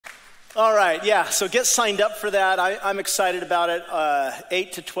All right, yeah, so get signed up for that. I'm excited about it,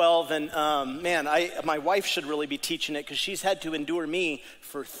 8 to 12, and my wife should really be teaching it because she's had to endure me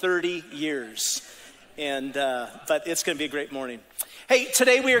for 30 years, but it's going to be a great morning. Hey,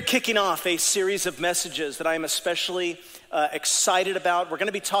 today we are kicking off a series of messages that I am especially excited about. We're going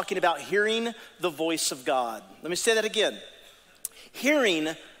to be talking about hearing the voice of God. Let me say that again. Hearing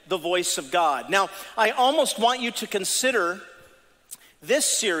the voice of God. Now, I almost want you to consider this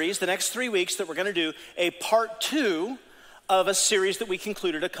series, the next 3 weeks that we're going to do, a part 2 of a series that we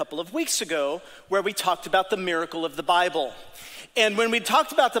concluded a couple of weeks ago where we talked about the miracle of the Bible. And when we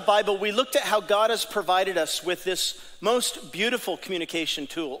talked about the Bible, we looked at how God has provided us with this most beautiful communication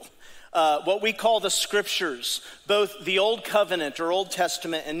tool, what we call the scriptures. Both the Old Covenant or Old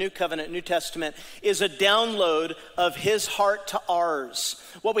Testament and New Covenant, New Testament, is a download of his heart to ours.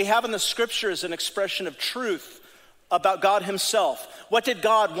 What we have in the scripture is an expression of truth about God himself. What did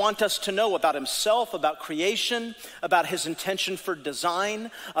God want us to know about himself, about creation, about his intention for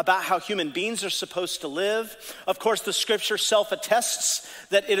design, about how human beings are supposed to live? Of course, the scripture self-attests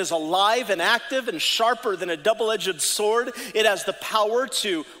that it is alive and active and sharper than a double-edged sword. It has the power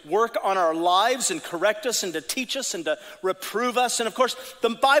to work on our lives and correct us and to teach us and to reprove us. And of course, the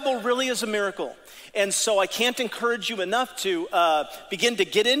Bible really is a miracle. And so I can't encourage you enough to begin to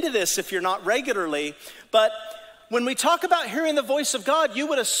get into this if you're not regularly. But when we talk about hearing the voice of God, you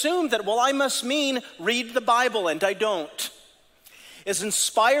would assume that, well, I must mean read the Bible, and I don't. As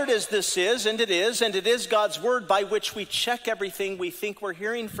inspired as this is, and it is God's word by which we check everything we think we're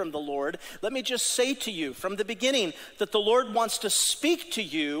hearing from the Lord, let me just say to you from the beginning that the Lord wants to speak to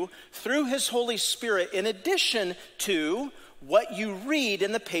you through his Holy Spirit in addition to what you read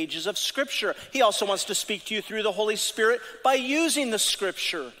in the pages of Scripture. He also wants to speak to you through the Holy Spirit by using the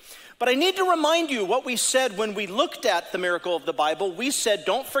Scripture. But I need to remind you what we said when we looked at the miracle of the Bible. We said,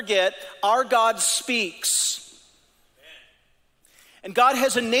 don't forget, our God speaks. And God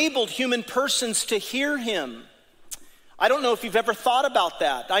has enabled human persons to hear him. I don't know if you've ever thought about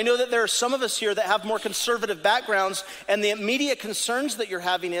that. I know that there are some of us here that have more conservative backgrounds, and the immediate concerns that you're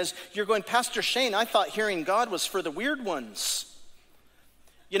having is, you're going, Pastor Shane, I thought hearing God was for the weird ones.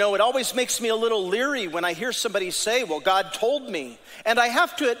 You know, it always makes me a little leery when I hear somebody say, well, God told me. And I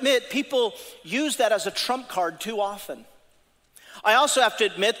have to admit, people use that as a trump card too often. I also have to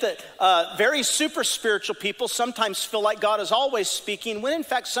admit that very super spiritual people sometimes feel like God is always speaking, when in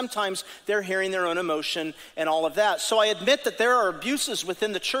fact sometimes they're hearing their own emotion and all of that. So I admit that there are abuses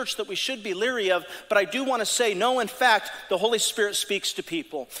within the church that we should be leery of, but I do want to say, no, in fact, the Holy Spirit speaks to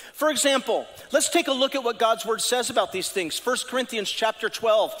people. For example, let's take a look at what God's word says about these things. 1 Corinthians chapter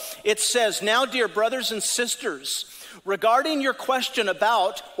 12, it says, now, dear brothers and sisters, regarding your question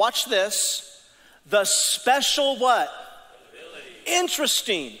about, watch this, the special what?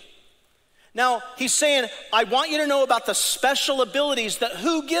 Interesting. Now, he's saying, I want you to know about the special abilities that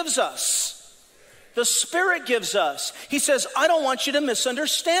who gives us? The Spirit gives us. He says, I don't want you to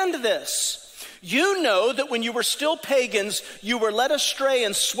misunderstand this. You know that when you were still pagans, you were led astray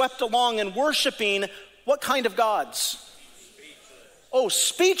and swept along in worshiping what kind of gods? Oh,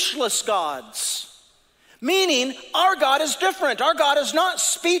 speechless gods. Meaning, our God is different. Our God is not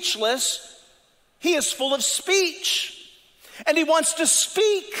speechless. He is full of speech. And he wants to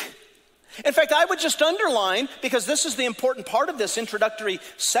speak. In fact, I would just underline, because this is the important part of this introductory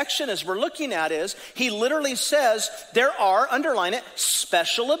section as we're looking at is, he literally says there are, underline it,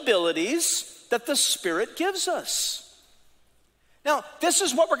 special abilities that the Spirit gives us. Now, this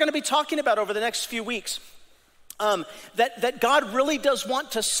is what we're going to be talking about over the next few weeks. That God really does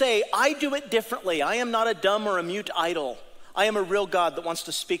want to say, I do it differently. I am not a dumb or a mute idol. I am a real God that wants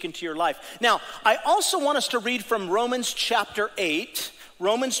to speak into your life. Now, I also want us to read from Romans chapter 8.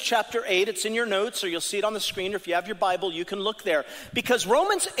 Romans chapter 8, it's in your notes, or you'll see it on the screen, or if you have your Bible, you can look there. Because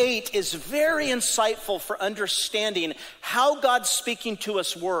Romans 8 is very insightful for understanding how God speaking to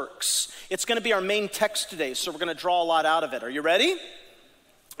us works. It's going to be our main text today, so we're going to draw a lot out of it. Are you ready?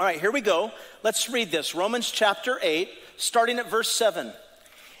 All right, here we go. Let's read this. Romans chapter 8, starting at verse 7.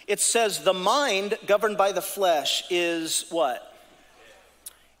 It says, the mind governed by the flesh is what?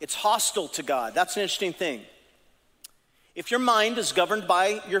 It's hostile to God. That's an interesting thing. If your mind is governed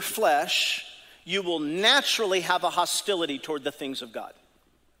by your flesh, you will naturally have a hostility toward the things of God.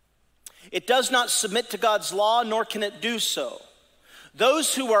 It does not submit to God's law, nor can it do so.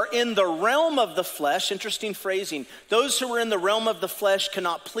 Those who are in the realm of the flesh, interesting phrasing, those who are in the realm of the flesh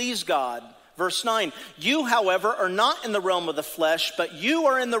cannot please God. Verse 9, you, however, are not in the realm of the flesh, but you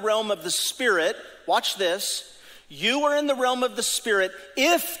are in the realm of the Spirit. Watch this. You are in the realm of the Spirit,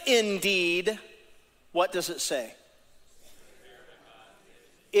 if indeed, what does it say?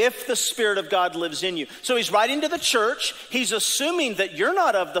 If the Spirit of God lives in you. So he's writing to the church. He's assuming that you're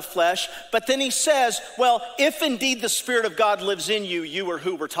not of the flesh. But then he says, well, if indeed the Spirit of God lives in you, you are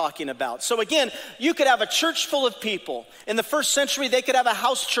who we're talking about. So again, you could have a church full of people. In the first century, they could have a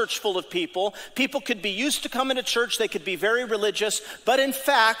house church full of people. People could be used to coming to church. They could be very religious. But in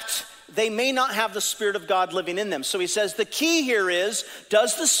fact, they may not have the Spirit of God living in them. So he says the key here is,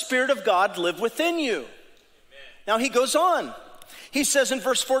 does the Spirit of God live within you? Amen. Now he goes on. He says in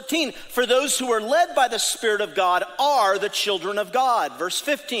verse 14, for those who are led by the Spirit of God are the children of God. Verse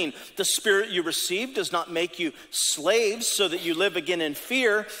 15, the Spirit you received does not make you slaves so that you live again in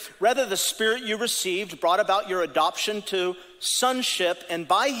fear. Rather, the Spirit you received brought about your adoption to sonship, and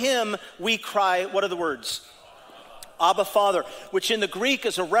by him we cry, what are the words? Abba, Father, which in the Greek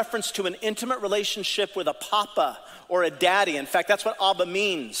is a reference to an intimate relationship with a papa or a daddy. In fact, that's what Abba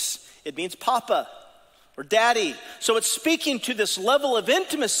means. It means papa or daddy. So it's speaking to this level of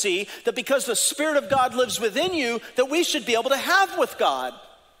intimacy that because the Spirit of God lives within you, that we should be able to have with God.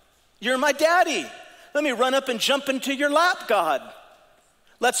 You're my daddy. Let me run up and jump into your lap, God.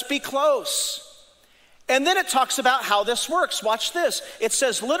 Let's be close. And then it talks about how this works. Watch this. It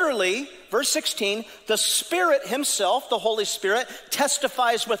says literally, verse 16, the Spirit himself, the Holy Spirit,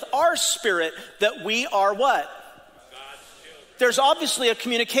 testifies with our spirit that we are what? There's obviously a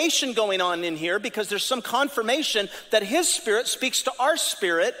communication going on in here because there's some confirmation that his Spirit speaks to our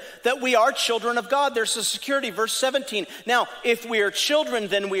spirit that we are children of God. There's a security. Verse 17. Now, if we are children,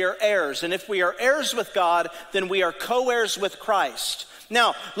 then we are heirs. And if we are heirs with God, then we are co-heirs with Christ.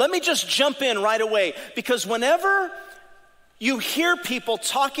 Now, let me just jump in right away, because whenever you hear people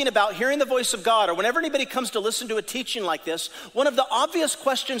talking about hearing the voice of God, or whenever anybody comes to listen to a teaching like this, one of the obvious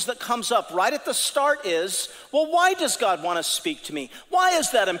questions that comes up right at the start is, well, why does God want to speak to me? Why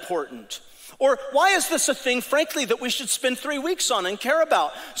is that important? Or why is this a thing, frankly, that we should spend 3 weeks on and care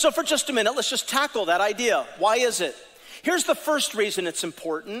about? So for just a minute, let's just tackle that idea. Why is it? Here's the first reason it's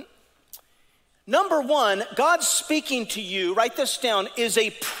important. Number one, God speaking to you, write this down, is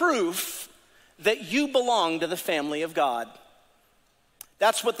a proof that you belong to the family of God.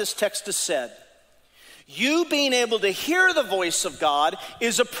 That's what this text has said. You being able to hear the voice of God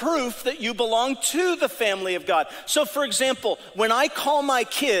is a proof that you belong to the family of God. So for example, when I call my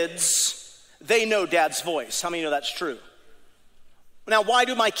kids, they know Dad's voice. How many know that's true? Now, why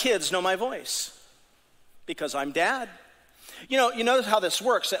do my kids know my voice? Because I'm Dad. You know how this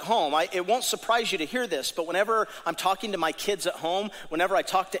works at home. It won't surprise you to hear this, but whenever I'm talking to my kids at home, whenever I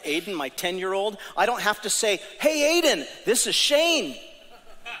talk to Aiden, my 10-year-old, I don't have to say, hey, Aiden, this is Shane.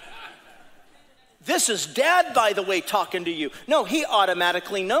 This is Dad, by the way, talking to you. No, he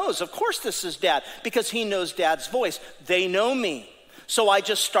automatically knows. Of course this is Dad, because he knows Dad's voice. They know me. So I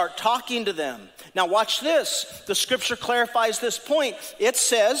just start talking to them. Now watch this. The scripture clarifies this point. It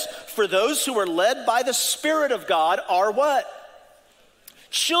says, for those who are led by the Spirit of God are what?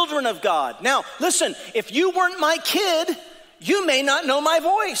 Children of God. Now listen, if you weren't my kid, you may not know my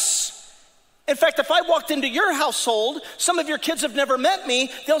voice. In fact, if I walked into your household, some of your kids have never met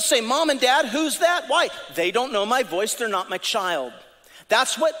me, they'll say, Mom and Dad, who's that? Why? They don't know my voice, they're not my child.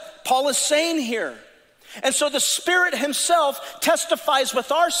 That's what Paul is saying here. And so the Spirit himself testifies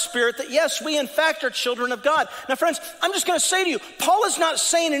with our spirit that yes, we in fact are children of God. Now friends, I'm just going to say to you, Paul is not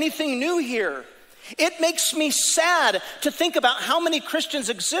saying anything new here. It makes me sad to think about how many Christians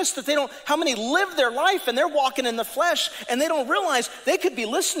exist how many live their life and they're walking in the flesh and they don't realize they could be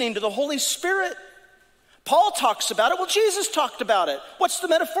listening to the Holy Spirit. Paul talks about it. Well, Jesus talked about it. What's the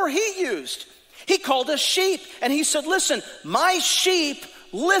metaphor he used? He called us sheep and he said, listen, my sheep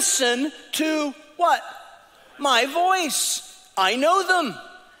listen to what? My voice. I know them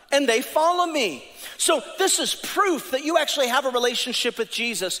and they follow me. So this is proof that you actually have a relationship with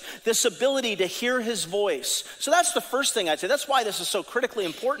Jesus, this ability to hear his voice. So that's the first thing I'd say. That's why this is so critically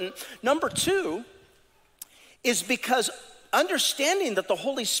important. Number two is because understanding that the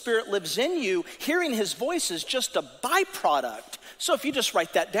Holy Spirit lives in you, hearing his voice is just a byproduct. So if you just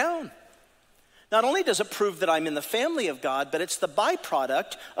write that down, not only does it prove that I'm in the family of God, but it's the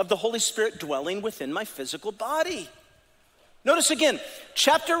byproduct of the Holy Spirit dwelling within my physical body. Notice again,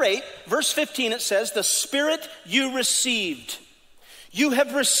 chapter 8, verse 15, it says, the Spirit you received. You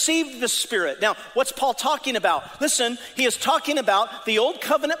have received the Spirit. Now, what's Paul talking about? Listen, he is talking about the old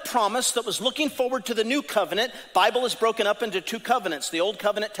covenant promise that was looking forward to the new covenant. Bible is broken up into two covenants, the old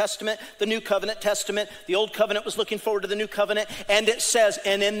covenant testament, the new covenant testament. The old covenant was looking forward to the new covenant. And it says,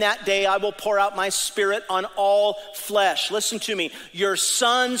 and in that day I will pour out my Spirit on all flesh. Listen to me. Your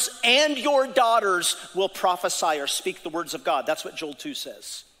sons and your daughters will prophesy or speak the words of God. That's what Joel 2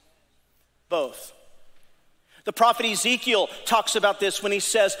 says. Both. The prophet Ezekiel talks about this when he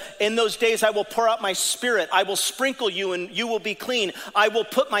says, in those days I will pour out my spirit, I will sprinkle you and you will be clean. I will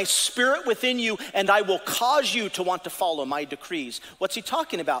put my spirit within you and I will cause you to want to follow my decrees. What's he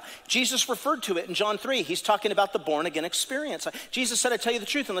talking about? Jesus referred to it in John 3. He's talking about the born again experience. Jesus said, I tell you the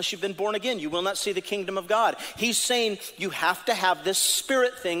truth, unless you've been born again, you will not see the kingdom of God. He's saying you have to have this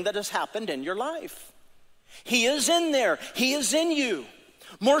spirit thing that has happened in your life. He is in there. He is in you.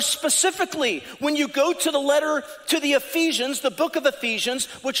 More specifically, when you go to the letter to the Ephesians, the book of Ephesians,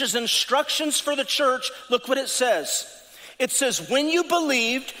 which is instructions for the church, look what it says. It says, when you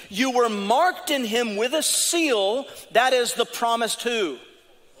believed, you were marked in him with a seal, that is the promised who?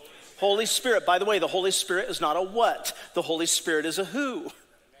 Holy Spirit. By the way, the Holy Spirit is not a what. The Holy Spirit is a who.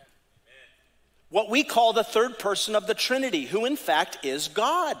 What we call the third person of the Trinity, who in fact is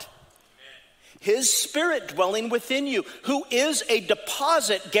God. His Spirit dwelling within you, who is a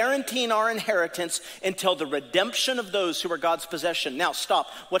deposit guaranteeing our inheritance until the redemption of those who are God's possession. Now, stop.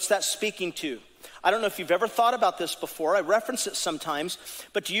 What's that speaking to? I don't know if you've ever thought about this before. I reference it sometimes.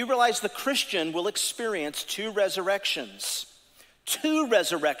 But do you realize the Christian will experience two resurrections? Two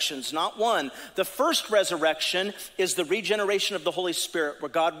resurrections, not one. The first resurrection is the regeneration of the Holy Spirit, where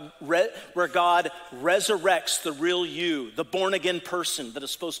God resurrects the real you, the born-again person that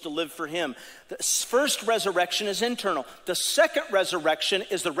is supposed to live for him. The first resurrection is internal. The second resurrection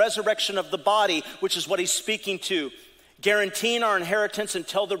is the resurrection of the body, which is what he's speaking to, guaranteeing our inheritance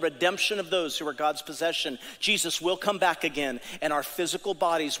until the redemption of those who are God's possession. Jesus will come back again, and our physical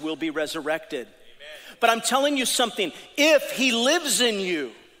bodies will be resurrected. But I'm telling you something, if he lives in you,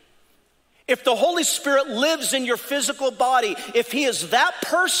 if the Holy Spirit lives in your physical body, if he is that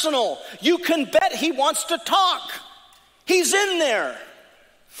personal, you can bet he wants to talk. He's in there.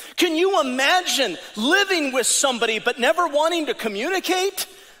 Can you imagine living with somebody but never wanting to communicate?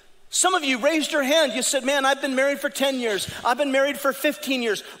 Some of you raised your hand. You said, man, I've been married for 10 years. I've been married for 15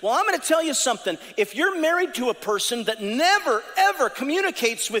 years. Well, I'm going to tell you something. If you're married to a person that never, ever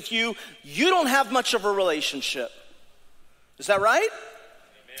communicates with you, you don't have much of a relationship. Is that right?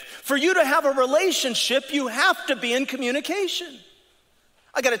 Amen. For you to have a relationship, you have to be in communication.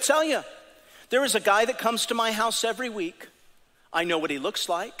 I got to tell you, there is a guy that comes to my house every week. I know what he looks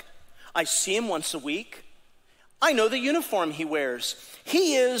like. I see him once a week. I know the uniform he wears.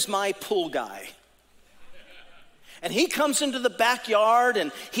 He is my pool guy. And he comes into the backyard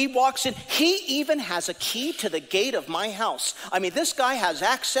and he walks in. He even has a key to the gate of my house. I mean, this guy has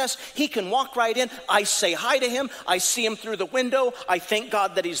access. He can walk right in. I say hi to him. I see him through the window. I thank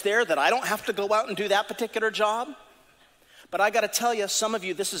God that he's there, that I don't have to go out and do that particular job. But I got to tell you, some of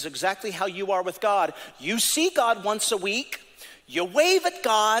you, this is exactly how you are with God. You see God once a week. You wave at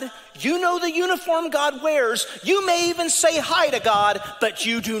God, you know the uniform God wears, you may even say hi to God, but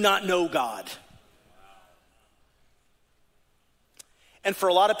you do not know God. And for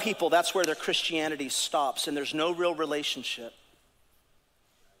a lot of people, that's where their Christianity stops, and there's no real relationship.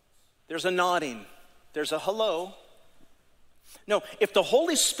 There's a nodding, there's a hello. No, if the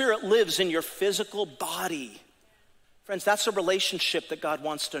Holy Spirit lives in your physical body, friends, that's a relationship that God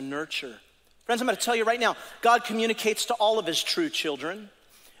wants to nurture. Friends, I'm going to tell you right now, God communicates to all of his true children.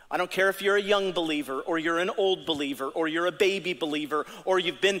 I don't care if you're a young believer or you're an old believer or you're a baby believer or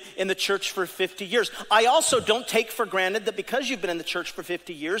you've been in the church for 50 years. I also don't take for granted that because you've been in the church for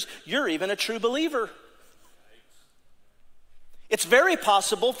 50 years, you're even a true believer. It's very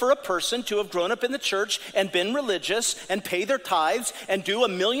possible for a person to have grown up in the church and been religious and pay their tithes and do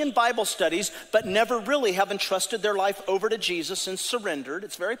 1 million Bible studies, but never really have entrusted their life over to Jesus and surrendered.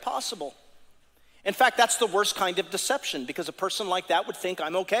 It's very possible. In fact, that's the worst kind of deception, because a person like that would think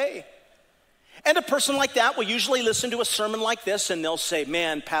I'm okay. And a person like that will usually listen to a sermon like this and they'll say,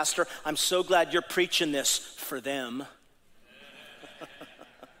 man, Pastor, I'm so glad you're preaching this for them.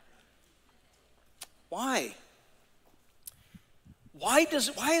 Why? Why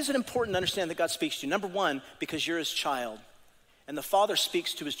is it important to understand that God speaks to you? Number one, because you're his child. And the Father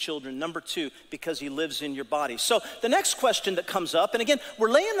speaks to his children. Number two, because he lives in your body. So the next question that comes up, and again,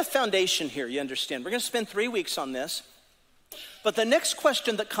 we're laying the foundation here, you understand. We're going to spend 3 weeks on this. But the next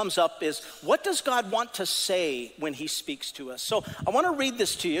question that comes up is, what does God want to say when he speaks to us? So I want to read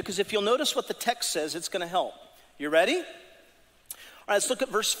this to you, because if you'll notice what the text says, it's going to help. You ready? All right, let's look at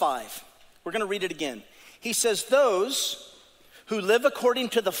verse 5. We're going to read it again. He says, those who live according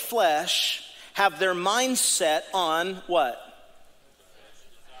to the flesh have their mind set on what?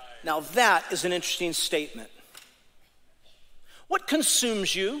 Now that is an interesting statement. What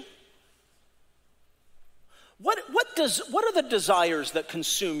consumes you? What are the desires that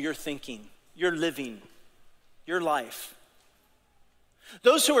consume your thinking, your living, your life?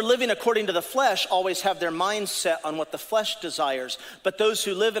 Those who are living according to the flesh always have their minds set on what the flesh desires. But those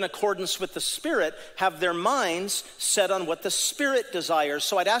who live in accordance with the Spirit have their minds set on what the Spirit desires.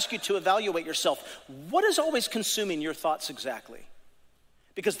 So I'd ask you to evaluate yourself. What is always consuming your thoughts exactly?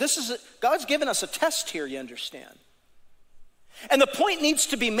 Because God's given us a test here, you understand. And the point needs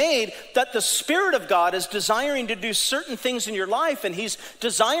to be made that the Spirit of God is desiring to do certain things in your life, and he's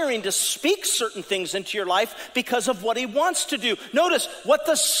desiring to speak certain things into your life because of what he wants to do. Notice what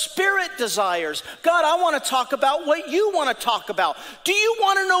the Spirit desires. God, I want to talk about what you want to talk about. Do you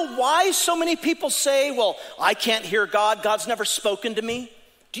want to know why so many people say, well, I can't hear God, God's never spoken to me?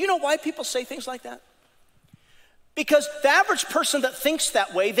 Do you know why people say things like that? Because the average person that thinks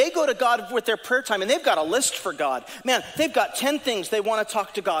that way, they go to God with their prayer time and they've got a list for God. Man, they've got 10 things they want to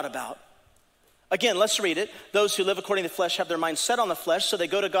talk to God about. Again, let's read it. Those who live according to the flesh have their minds set on the flesh, so they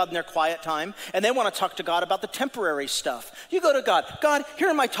go to God in their quiet time, and they want to talk to God about the temporary stuff. You go to God, God, here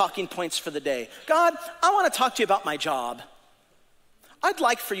are my talking points for the day. God, I want to talk to you about my job. I'd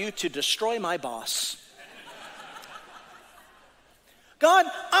like for you to destroy my boss. God,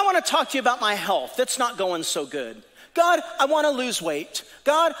 I want to talk to you about my health. It's not going so good. God, I want to lose weight.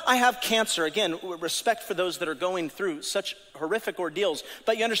 God, I have cancer. Again, respect for those that are going through such horrific ordeals.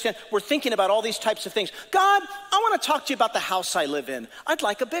 But you understand, we're thinking about all these types of things. God, I want to talk to you about the house I live in. I'd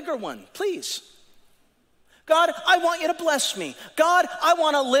like a bigger one, please. God, I want you to bless me. God, I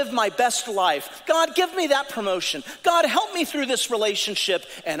want to live my best life. God, give me that promotion. God, help me through this relationship,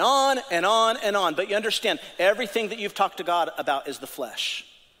 and on and on and on. But you understand, everything that you've talked to God about is the flesh.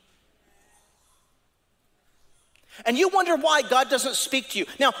 And you wonder why God doesn't speak to you.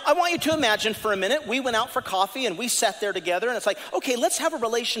 Now, I want you to imagine for a minute, we went out for coffee and we sat there together, and it's like, okay, let's have a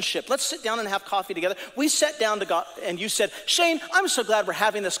relationship. Let's sit down and have coffee together. We sat down to God and you said, Shane, I'm so glad we're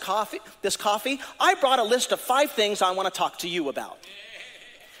having this coffee. I brought a list of 5 things I want to talk to you about.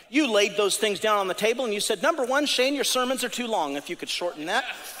 You laid those things down on the table and you said, number 1, Shane, your sermons are too long, if you could shorten that.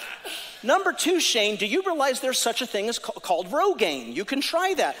 Number 2, Shane, do you realize there's such a thing as called Rogaine? You can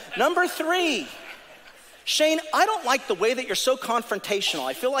try that. Number 3, Shane, I don't like the way that you're so confrontational.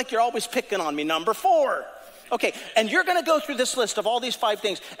 I feel like you're always picking on me. Number 4. Okay, and you're going to go through this list of all these 5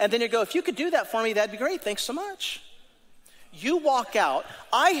 things, and then you go, if you could do that for me, that'd be great. Thanks so much. You walk out.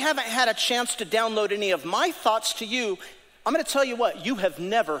 I haven't had a chance to download any of my thoughts to you. I'm going to tell you what, you have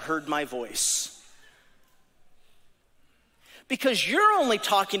never heard my voice. Because you're only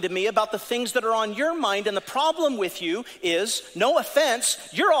talking to me about the things that are on your mind, and the problem with you is, no offense,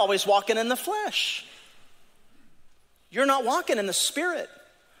 you're always walking in the flesh. You're not walking in the Spirit.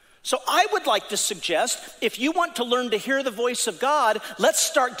 So I would like to suggest, if you want to learn to hear the voice of God, let's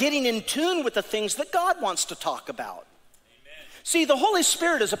start getting in tune with the things that God wants to talk about. Amen. See, the Holy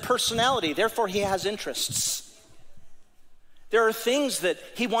Spirit is a personality, therefore he has interests. There are things that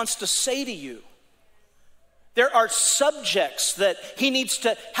he wants to say to you. There are subjects that he needs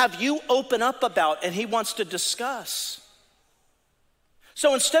to have you open up about and he wants to discuss.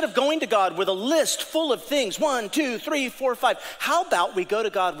 So instead of going to God with a list full of things, 1, 2, 3, 4, 5, how about we go to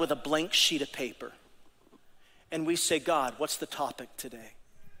God with a blank sheet of paper and we say, God, what's the topic today?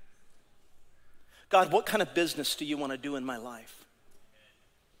 God, what kind of business do you want to do in my life?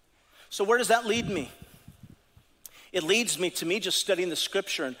 So where does that lead me? It leads me to me just studying the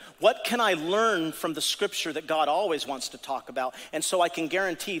scripture and what can I learn from the scripture that God always wants to talk about? And so I can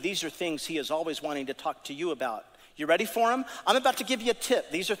guarantee these are things he is always wanting to talk to you about. You ready for them? I'm about to give you a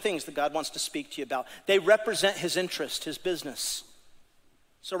tip. These are things that God wants to speak to you about. They represent his interest, his business.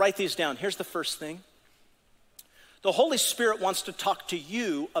 So write these down. Here's the first thing. The Holy Spirit wants to talk to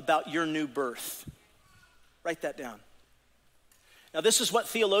you about your new birth. Write that down. Now this is what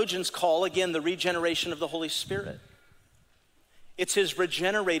theologians call, again, the regeneration of the Holy Spirit. It's his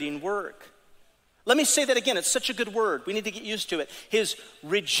regenerating work. Let me say that again. It's such a good word. We need to get used to it. His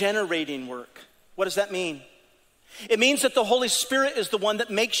regenerating work. What does that mean? It means that the Holy Spirit is the one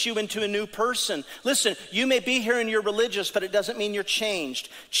that makes you into a new person. Listen, you may be here and you're religious, but it doesn't mean you're changed.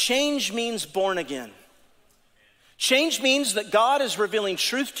 Change means born again. Change means that God is revealing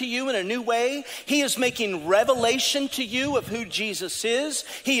truth to you in a new way. He is making revelation to you of who Jesus is.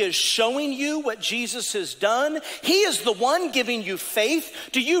 He is showing you what Jesus has done. He is the one giving you faith.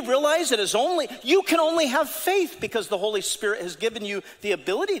 Do you realize you can only have faith because the Holy Spirit has given you the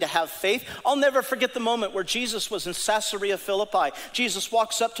ability to have faith? I'll never forget the moment where Jesus was in Caesarea Philippi. Jesus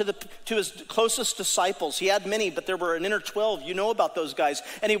walks up to his closest disciples. He had many, but there were an inner 12. You know about those guys.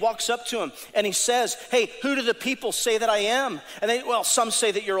 And he walks up to them and he says, hey, who do the people say that I am? And some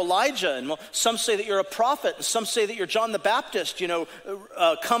say that you're Elijah, and some say that you're a prophet, and some say that you're John the Baptist,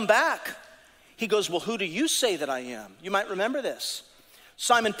 come back. He goes, well, who do you say that I am? You might remember this.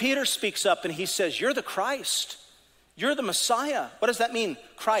 Simon Peter speaks up and he says, you're the Christ. You're the Messiah. What does that mean,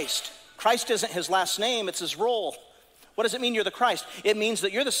 Christ? Christ isn't his last name, it's his role. What does it mean you're the Christ? It means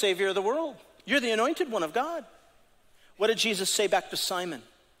that you're the Savior of the world. You're the anointed one of God. What did Jesus say back to Simon?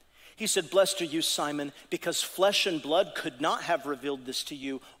 He said, blessed are you, Simon, because flesh and blood could not have revealed this to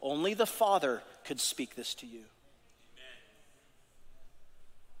you. Only the Father could speak this to you.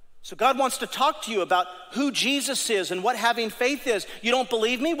 So God wants to talk to you about who Jesus is and what having faith is. You don't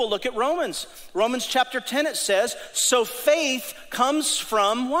believe me? Well, look at Romans. Romans chapter 10, it says, so faith comes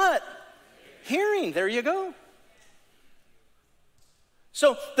from what? Hearing. There you go.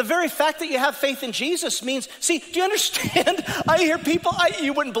 So the very fact that you have faith in Jesus means, see, do you understand? I hear people,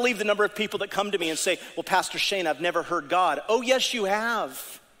 you wouldn't believe the number of people that come to me and say, well, Pastor Shane, I've never heard God. Oh, yes, you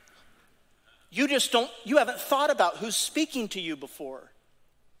have. You haven't thought about who's speaking to you before.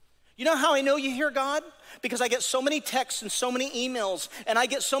 You know how I know you hear God? Because I get so many texts and so many emails, and I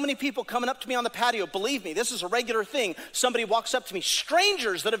get so many people coming up to me on the patio. Believe me, this is a regular thing. Somebody walks up to me,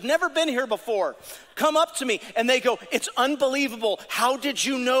 strangers that have never been here before, come up to me and they go, it's unbelievable. How did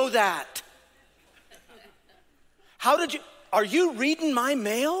you know that? Are you reading my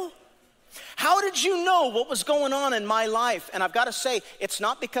mail? How did you know what was going on in my life? And I've got to say, it's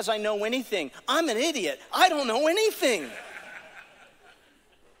not because I know anything. I'm an idiot. I don't know anything.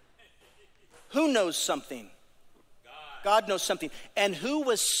 Who knows something? God knows something. And who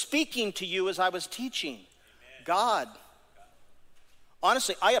was speaking to you as I was teaching? Amen. God.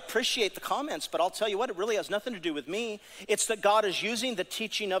 Honestly, I appreciate the comments, but I'll tell you what, it really has nothing to do with me. It's that God is using the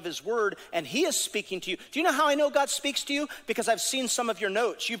teaching of his word, and he is speaking to you. Do you know how I know God speaks to you? Because I've seen some of your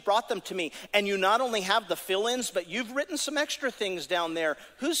notes. You've brought them to me, and you not only have the fill-ins, but you've written some extra things down there.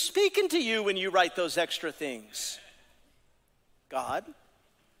 Who's speaking to you when you write those extra things? God.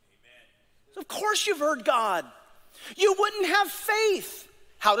 Of course you've heard God. You wouldn't have faith.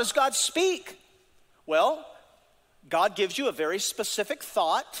 How does God speak? Well, God gives you a very specific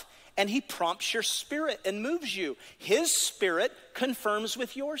thought, and he prompts your spirit and moves you. His spirit confirms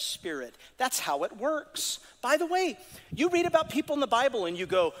with your spirit. That's how it works. By the way, you read about people in the Bible and you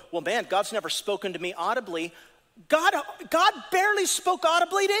go, well, man, God's never spoken to me audibly. God barely spoke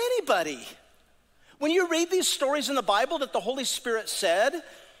audibly to anybody. When you read these stories in the Bible that the Holy Spirit said,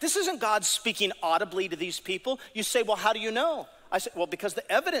 this isn't God speaking audibly to these people. You say, well, how do you know? I said, well, because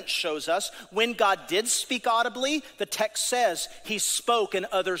the evidence shows us when God did speak audibly, the text says he spoke and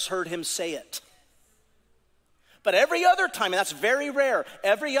others heard him say it. But every other time, and that's very rare,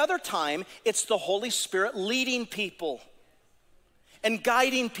 every other time, it's the Holy Spirit leading people and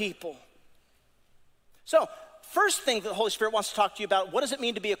guiding people. So, first thing that the Holy Spirit wants to talk to you about, what does it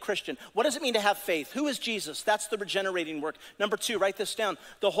mean to be a Christian? What does it mean to have faith? Who is Jesus? That's the regenerating work. Number 2, write this down.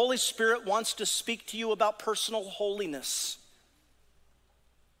 The Holy Spirit wants to speak to you about personal holiness.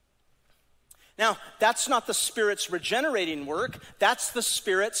 Now, that's not the Spirit's regenerating work. That's the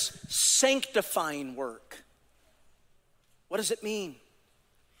Spirit's sanctifying work. What does it mean?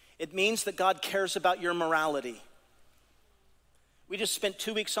 It means that God cares about your morality. We just spent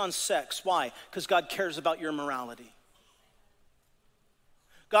 2 weeks on sex. Why? Because God cares about your morality.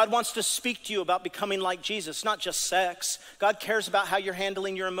 God wants to speak to you about becoming like Jesus, not just sex. God cares about how you're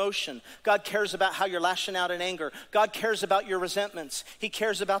handling your emotion. God cares about how you're lashing out in anger. God cares about your resentments. He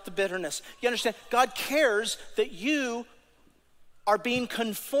cares about the bitterness. You understand? God cares that you are being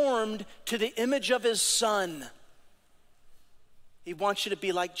conformed to the image of his Son. He wants you to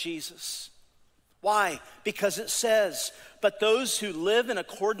be like Jesus. Why? Because it says, but those who live in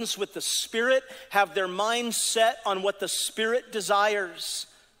accordance with the Spirit have their mind set on what the Spirit desires.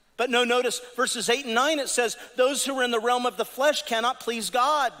 But no, notice verses 8 and 9, it says, those who are in the realm of the flesh cannot please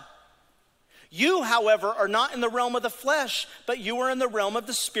God. You, however, are not in the realm of the flesh, but you are in the realm of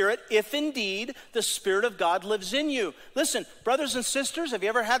the Spirit, if indeed the Spirit of God lives in you. Listen, brothers and sisters, have you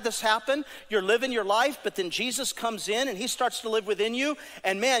ever had this happen? You're living your life, but then Jesus comes in and he starts to live within you.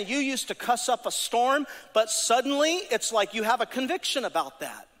 And man, you used to cuss up a storm, but suddenly it's like you have a conviction about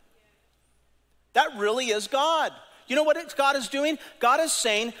that. That really is God. You know what God is doing? God is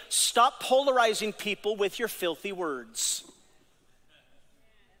saying, stop polarizing people with your filthy words.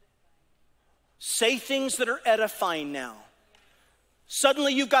 Say things that are edifying now.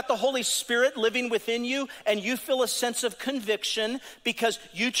 Suddenly you've got the Holy Spirit living within you and you feel a sense of conviction because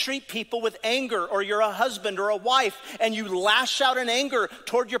you treat people with anger, or you're a husband or a wife and you lash out in anger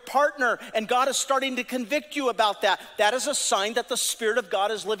toward your partner, and God is starting to convict you about that. That is a sign that the Spirit of God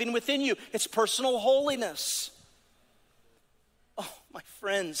is living within you. It's personal holiness. Oh, my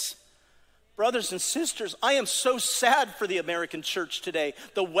friends. Brothers and sisters, I am so sad for the American church today,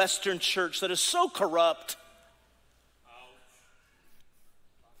 the Western church that is so corrupt.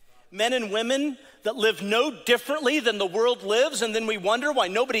 Men and women that live no differently than the world lives, and then we wonder why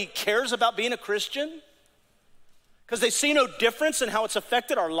nobody cares about being a Christian? Because they see no difference in how it's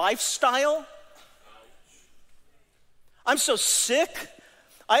affected our lifestyle. I'm so sick.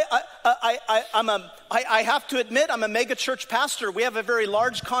 I have to admit, I'm a mega church pastor. We have a very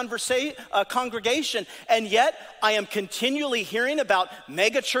large congregation, and yet I am continually hearing about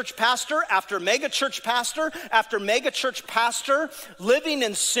mega church pastor after mega church pastor after mega church pastor living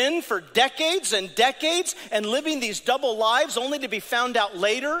in sin for decades and decades and living these double lives only to be found out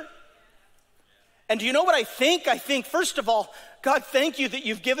later. And do you know what I think? I think, first of all, God, thank you that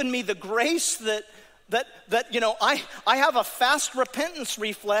you've given me the grace that I have a fast repentance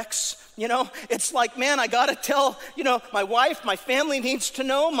reflex. It's like, man, I gotta tell, my wife, my family needs to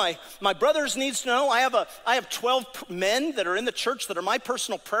know, my brothers needs to know. I have 12 men that are in the church that are my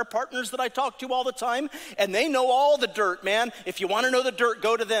personal prayer partners that I talk to all the time, and they know all the dirt, man. If you want to know the dirt,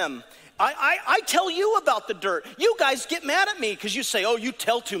 go to them. I tell you about the dirt. You guys get mad at me because you say, oh, you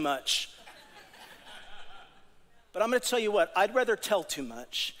tell too much. But I'm gonna tell you what, I'd rather tell too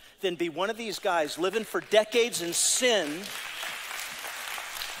much than be one of these guys living for decades in sin,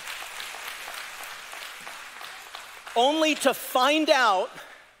 only to find out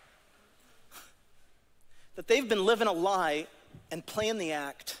that they've been living a lie and playing the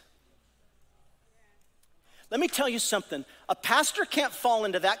act. Let me tell you something. A pastor can't fall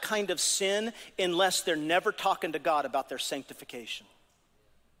into that kind of sin unless they're never talking to God about their sanctification.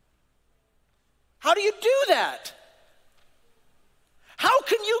 How do you do that? How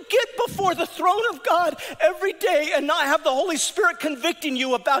can you get before the throne of God every day and not have the Holy Spirit convicting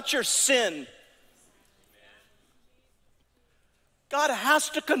you about your sin? God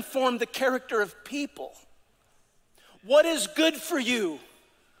has to conform the character of people. What is good for you?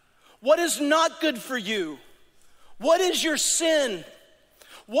 What is not good for you? What is your sin?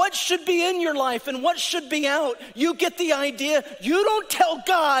 What should be in your life and what should be out? You get the idea. You don't tell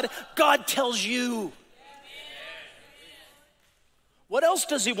God, God tells you. What else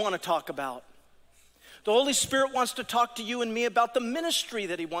does he want to talk about? The Holy Spirit wants to talk to you and me about the ministry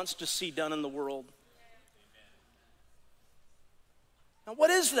that he wants to see done in the world. Now, what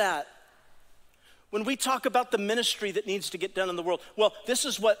is that? When we talk about the ministry that needs to get done in the world, well, this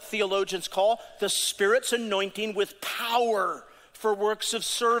is what theologians call the Spirit's anointing with power for works of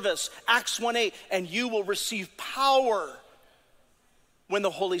service. Acts 1:8, and you will receive power when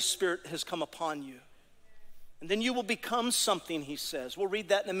the Holy Spirit has come upon you. And then you will become something, he says. We'll read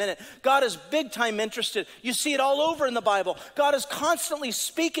that in a minute. God is big time interested. You see it all over in the Bible. God is constantly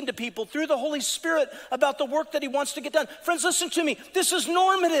speaking to people through the Holy Spirit about the work that he wants to get done. Friends, listen to me. This is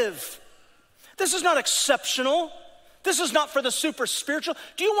normative. This is not exceptional. This is not for the super spiritual.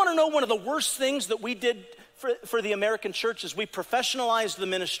 Do you want to know one of the worst things that we did for the American church is we professionalized the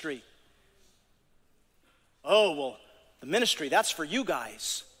ministry. Oh, well, the ministry, that's for you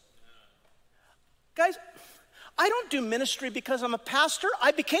guys. Guys, I don't do ministry because I'm a pastor.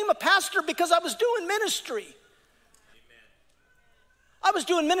 I became a pastor because I was doing ministry. Amen. I was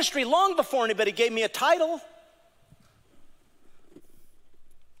doing ministry long before anybody gave me a title.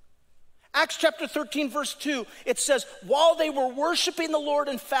 Acts chapter 13, verse 2, it says, while they were worshiping the Lord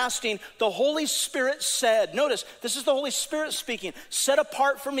and fasting, the Holy Spirit said, notice, this is the Holy Spirit speaking, set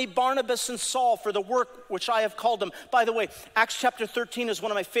apart for me Barnabas and Saul for the work which I have called them. By the way, Acts chapter 13 is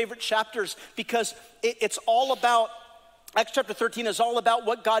one of my favorite chapters because it's all about, Acts chapter 13 is all about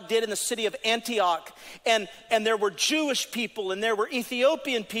what God did in the city of Antioch. And there were Jewish people, and there were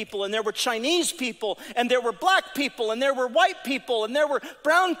Ethiopian people, and there were Chinese people, and there were black people, and there were white people, and there were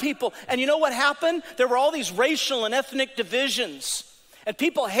brown people. And you know what happened? There were all these racial and ethnic divisions. And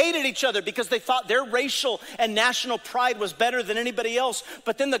people hated each other because they thought their racial and national pride was better than anybody else.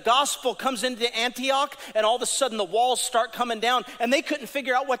 But then the gospel comes into Antioch, and all of a sudden the walls start coming down, and they couldn't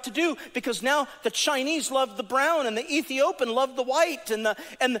figure out what to do because now the Chinese loved the brown, and the Ethiopian loved the white, and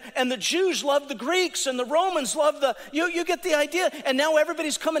the Jews loved the Greeks, and the Romans loved the, you get the idea. And now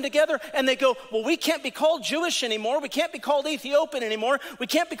everybody's coming together, and they go, well, we can't be called Jewish anymore. We can't be called Ethiopian anymore. We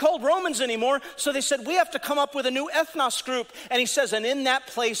can't be called Romans anymore. So they said, we have to come up with a new ethnos group. And he says, and in that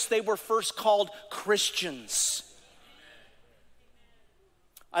place, they were first called Christians.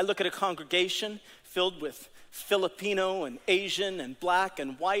 I look at a congregation filled with Filipino and Asian and black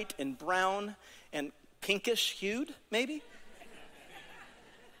and white and brown and pinkish hued, maybe.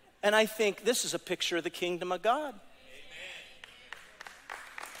 And I think this is a picture of the kingdom of God.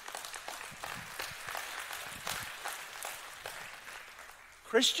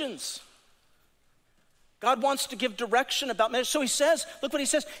 Christians. God wants to give direction about ministry. So he says, look what he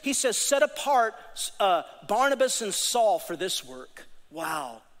says. He says, set apart Barnabas and Saul for this work.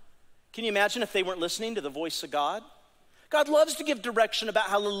 Wow. Can you imagine if they weren't listening to the voice of God? God loves to give direction about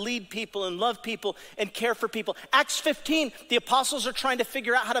how to lead people and love people and care for people. Acts 15, the apostles are trying to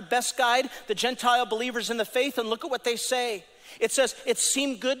figure out how to best guide the Gentile believers in the faith, and look at what they say. It says, it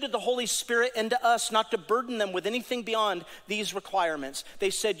seemed good to the Holy Spirit and to us not to burden them with anything beyond these requirements. They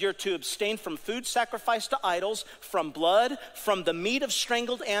said, you're to abstain from food sacrificed to idols, from blood, from the meat of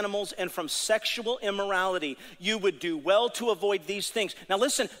strangled animals, and from sexual immorality. You would do well to avoid these things. Now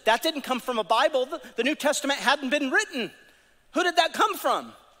listen, that didn't come from a Bible. The New Testament hadn't been written. Who did that come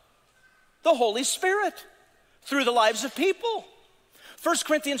from? The Holy Spirit, through the lives of people. 1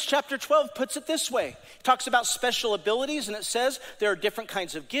 Corinthians chapter 12 puts it this way. It talks about special abilities, and it says there are different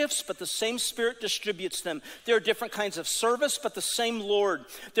kinds of gifts, but the same Spirit distributes them. There are different kinds of service, but the same Lord.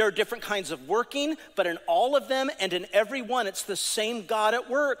 There are different kinds of working, but in all of them and in every one, it's the same God at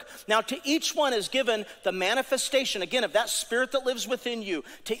work. Now to each one is given the manifestation, again, of that Spirit that lives within you.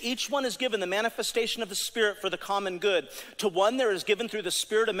 To each one is given the manifestation of the Spirit for the common good. To one there is given through the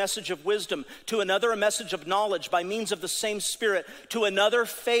Spirit a message of wisdom. To another a message of knowledge by means of the same Spirit. To another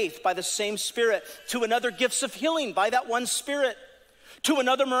faith by the same Spirit. To another gifts of healing by that one Spirit. To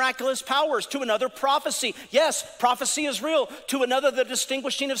another miraculous powers. To another prophecy. Yes, prophecy is real. To another the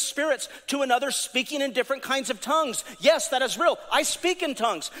distinguishing of spirits. To another speaking in different kinds of tongues. Yes, that is real. I speak in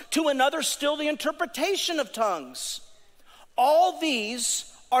tongues. To another still the interpretation of tongues. All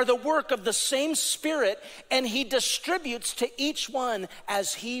these are the work of the same Spirit, and he distributes to each one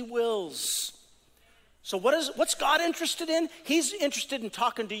as he wills. So what's God interested in? He's interested in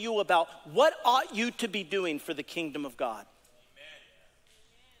talking to you about what ought you to be doing for the kingdom of God.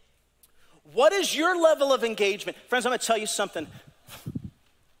 Amen. What is your level of engagement? Friends, I'm going to tell you something.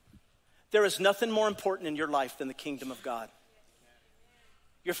 There is nothing more important in your life than the kingdom of God.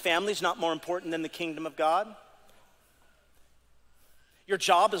 Your family's not more important than the kingdom of God. Your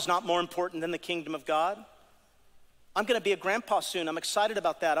job is not more important than the kingdom of God. I'm going to be a grandpa soon. I'm excited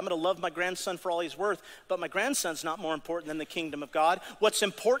about that. I'm going to love my grandson for all he's worth, but my grandson's not more important than the kingdom of God. What's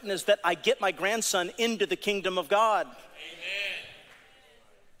important is that I get my grandson into the kingdom of God. Amen.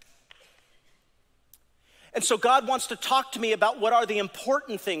 And so God wants to talk to me about what are the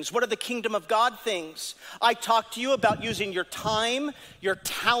important things. What are the kingdom of God things? I talk to you about using your time, your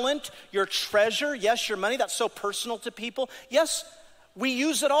talent, your treasure. Yes, your money. That's so personal to people. Yes, we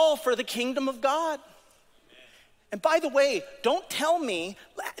use it all for the kingdom of God. And by the way, don't tell me,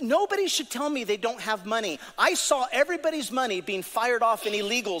 nobody should tell me they don't have money. I saw everybody's money being fired off in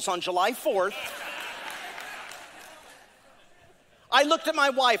illegals on July 4th. I looked at my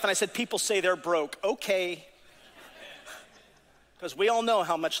wife and I said, people say they're broke. Okay. Because we all know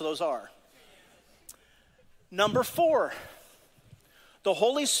how much those are. Number 4, the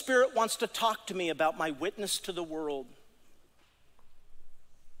Holy Spirit wants to talk to me about my witness to the world.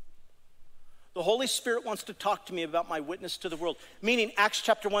 The Holy Spirit wants to talk to me about my witness to the world. Meaning, Acts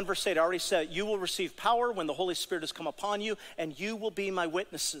chapter 1, verse 8, I already said, you will receive power when the Holy Spirit has come upon you, and you will be my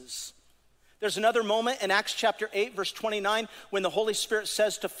witnesses. There's another moment in Acts chapter 8, verse 29, when the Holy Spirit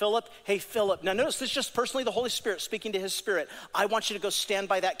says to Philip, hey, Philip. Now notice, this is just personally the Holy Spirit speaking to his spirit. I want you to go stand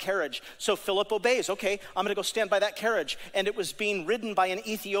by that carriage. So Philip obeys. Okay, I'm going to go stand by that carriage. And it was being ridden by an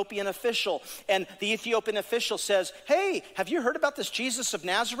Ethiopian official. And the Ethiopian official says, hey, have you heard about this Jesus of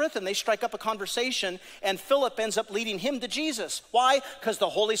Nazareth? And they strike up a conversation. And Philip ends up leading him to Jesus. Why? Because the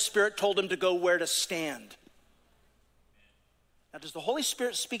Holy Spirit told him to go where to stand. Now, does the Holy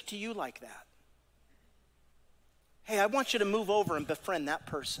Spirit speak to you like that? Hey, I want you to move over and befriend that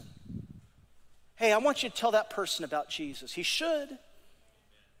person. Hey, I want you to tell that person about Jesus. He should.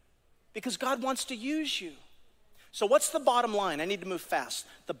 Because God wants to use you. So what's the bottom line? I need to move fast.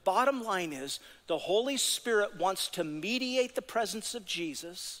 The bottom line is the Holy Spirit wants to mediate the presence of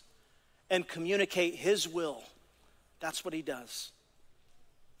Jesus and communicate his will. That's what he does.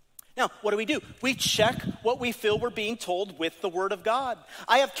 Now, what do? We check what we feel we're being told with the Word of God.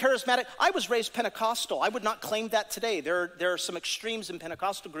 I was raised Pentecostal. I would not claim that today. There are some extremes in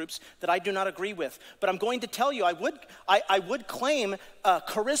Pentecostal groups that I do not agree with. But I'm going to tell you, I would claim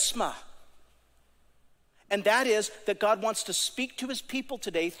charisma. And that is that God wants to speak to his people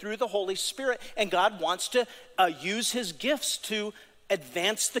today through the Holy Spirit. And God wants to use his gifts to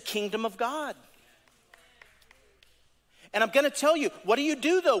advance the kingdom of God. And I'm going to tell you, what do you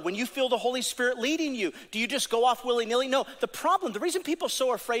do though when you feel the Holy Spirit leading you? Do you just go off willy-nilly? No, the reason people are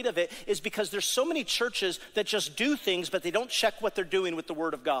so afraid of it is because there's so many churches that just do things, but they don't check what they're doing with the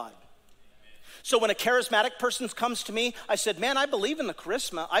Word of God. So when a charismatic person comes to me, I said, man, I believe in the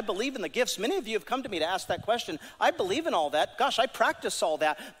charisma. I believe in the gifts. Many of you have come to me to ask that question. I believe in all that. Gosh, I practice all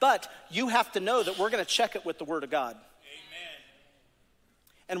that. But you have to know that we're going to check it with the Word of God.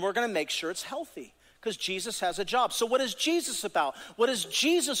 and we're going to make sure it's healthy because Jesus has a job. So what is Jesus about? What does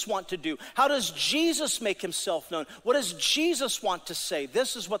Jesus want to do? How does Jesus make himself known? What does Jesus want to say?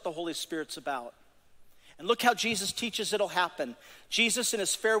 This is what the Holy Spirit's about. And look how Jesus teaches it'll happen. Jesus in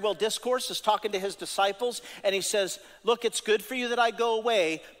his farewell discourse is talking to his disciples, and he says, look, it's good for you that I go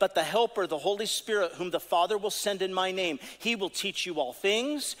away, but the Helper, the Holy Spirit, whom the Father will send in my name, he will teach you all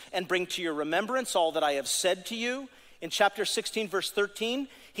things and bring to your remembrance all that I have said to you. In chapter 16, verse 13,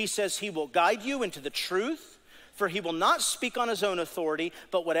 he says he will guide you into the truth, for he will not speak on his own authority,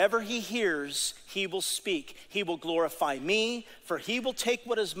 but whatever he hears, he will speak. He will glorify me, for he will take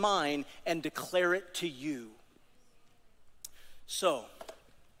what is mine and declare it to you. So,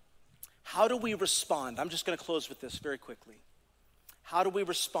 how do we respond? I'm just going to close with this very quickly. How do we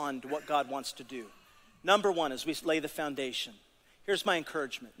respond to what God wants to do? Number one, as we lay the foundation, here's my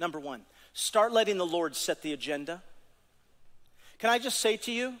encouragement. Number one, start letting the Lord set the agenda. Can I just say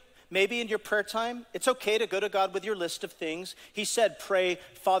to you, maybe in your prayer time, it's okay to go to God with your list of things. He said, pray,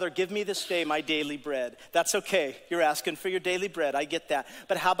 Father, give me this day my daily bread. That's okay. You're asking for your daily bread. I get that.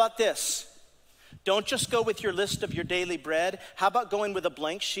 But how about this? Don't just go with your list of your daily bread. How about going with a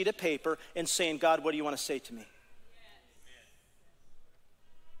blank sheet of paper and saying, God, what do you want to say to me?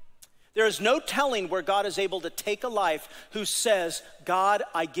 There is no telling where God is able to take a life who says, God,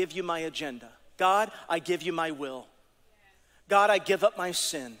 I give you my agenda. God, I give you my will. God, I give up my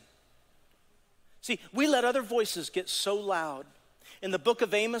sin. See, we let other voices get so loud. In the book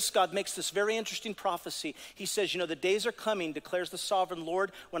of Amos, God makes this very interesting prophecy. He says, the days are coming, declares the sovereign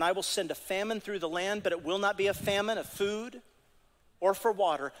Lord, when I will send a famine through the land, but it will not be a famine of food or for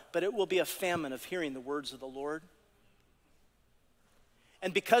water, but it will be a famine of hearing the words of the Lord.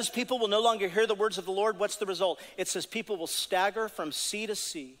 And because people will no longer hear the words of the Lord, what's the result? It says people will stagger from sea to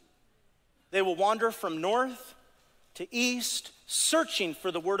sea. They will wander from north to east, searching for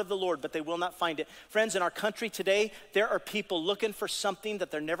the word of the Lord, but they will not find it. Friends, in our country today, there are people looking for something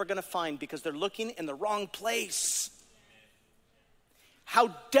that they're never going to find because they're looking in the wrong place.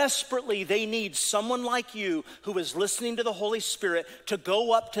 How desperately they need someone like you who is listening to the Holy Spirit to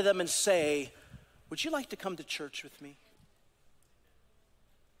go up to them and say, would you like to come to church with me?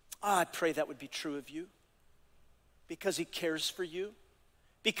 I pray that would be true of you because he cares for you.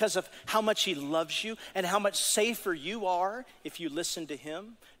 Because of how much he loves you and how much safer you are if you listen to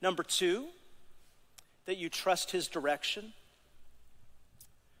him. Number two, that you trust his direction.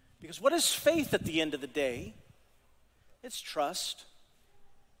 Because what is faith at the end of the day? It's trust.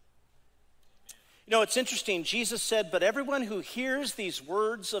 It's interesting. Jesus said, but everyone who hears these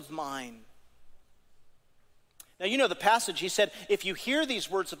words of mine. Now, the passage, he said, if you hear these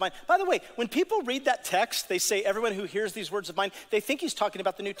words of mine. By the way, when people read that text, they say, everyone who hears these words of mine, they think he's talking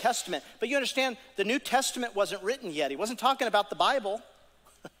about the New Testament. But you understand, the New Testament wasn't written yet. He wasn't talking about the Bible.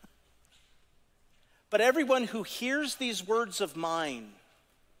 But everyone who hears these words of mine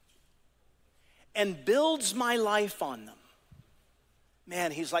and builds my life on them, man,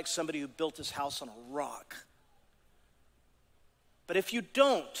 he's like somebody who built his house on a rock. But if you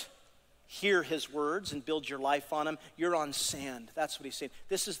don't hear his words and build your life on them, you're on sand. That's what he's saying.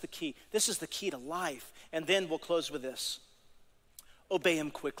 This is the key. This is the key to life. And then we'll close with this. Obey him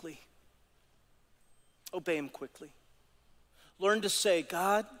quickly. Obey him quickly. Learn to say,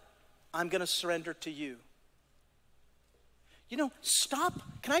 God, I'm going to surrender to you. Stop.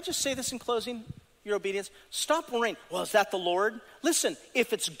 Can I just say this in closing? Your obedience. Stop worrying. Well, is that the Lord? Listen,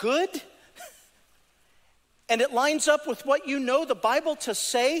 if it's good and it lines up with what you know the Bible to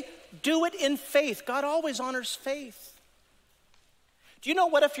say, do it in faith. God always honors faith. Do you know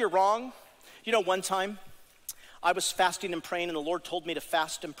what if you're wrong? One time I was fasting and praying and the Lord told me to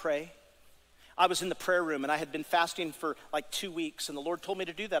fast and pray. I was in the prayer room and I had been fasting for like 2 weeks and the Lord told me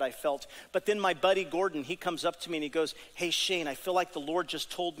to do that, I felt. But then my buddy Gordon, he comes up to me and he goes, hey Shane, I feel like the Lord just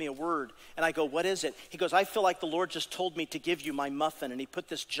told me a word. And I go, what is it? He goes, I feel like the Lord just told me to give you my muffin. And he put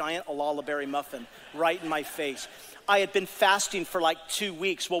this giant Alala berry muffin right in my face. I had been fasting for like 2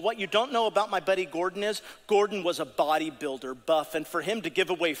 weeks. Well, what you don't know about my buddy Gordon is, Gordon was a bodybuilder, buff. And for him to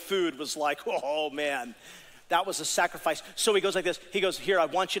give away food was like, oh man. That was a sacrifice. So he goes like this. He goes, here, I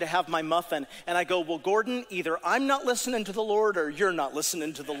want you to have my muffin. And I go, well, Gordon, either I'm not listening to the Lord or you're not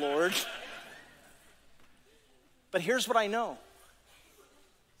listening to the Lord. But here's what I know.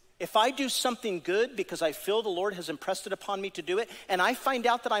 If I do something good because I feel the Lord has impressed it upon me to do it, and I find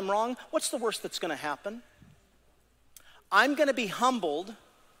out that I'm wrong, what's the worst that's going to happen? I'm going to be humbled,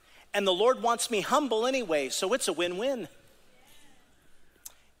 and the Lord wants me humble anyway, so it's a win-win.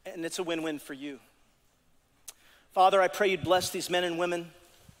 And it's a win-win for you. Father, I pray you'd bless these men and women.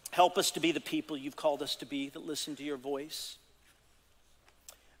 Help us to be the people you've called us to be that listen to your voice.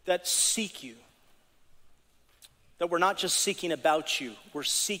 that seek you. That we're not just seeking about you, we're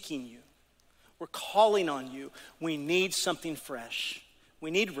seeking you. We're calling on you. We need something fresh.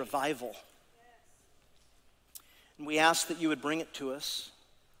 We need revival. And we ask that you would bring it to us.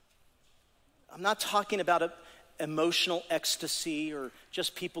 I'm not talking about emotional ecstasy or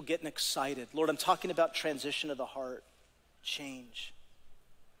just people getting excited. Lord, I'm talking about transition of the heart, change.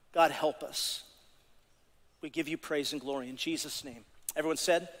 God, help us. We give you praise and glory in Jesus' name. Everyone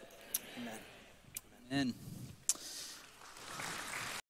said, amen. Amen.